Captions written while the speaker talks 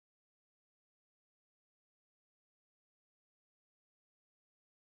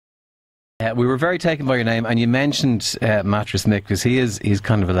We were very taken by your name, and you mentioned Mattress Mick, because he's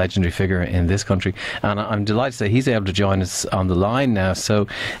kind of a legendary figure in this country, and I'm delighted to say he's able to join us on the line now. So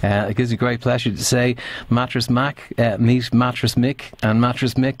it gives me great pleasure to say Mattress Mack meet Mattress Mick, and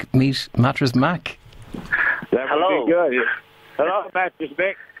Mattress Mick meet Mattress Mack. That would be good. Hello, Mattress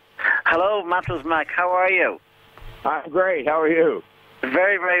Mick. Hello, Mattress Mack. How are you? I'm great. How are you?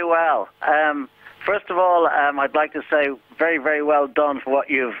 Very, very well. First of all, I'd like to say very, very well done for what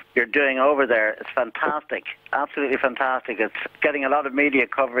you're doing over there. It's fantastic, absolutely fantastic. It's getting a lot of media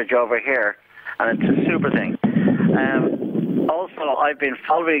coverage over here, and it's a super thing. Also, I've been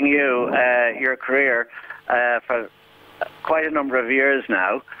following your career for quite a number of years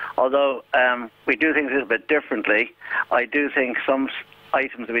now. Although we do things a little bit differently, I do think some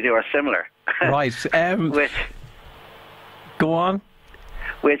items that we do are similar. Right. Go on.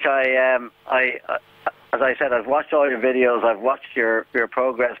 Which as I said, I've watched all your videos, I've watched your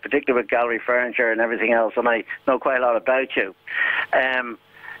progress, particularly with gallery furniture and everything else, and I know quite a lot about you.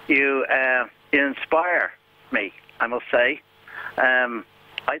 You inspire me, I must say.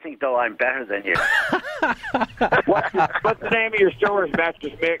 I think, though, I'm better than you. What's the name of your store,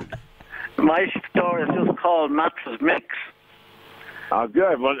 Mattress Mick? My store is just called Mattress Mix. Oh,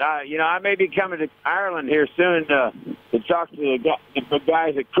 good. Well, I may be coming to Ireland here soon to talk to the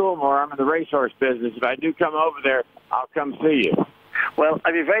guys at Coolmore. I'm in the racehorse business. If I do come over there, I'll come see you. Well,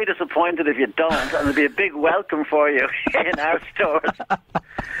 I'd be very disappointed if you don't, and there'll be a big welcome for you in our stores.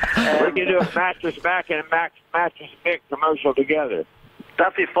 We can do a Mattress Mack and a Mattress Mick commercial together.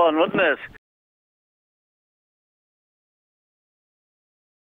 That'd be fun, wouldn't it?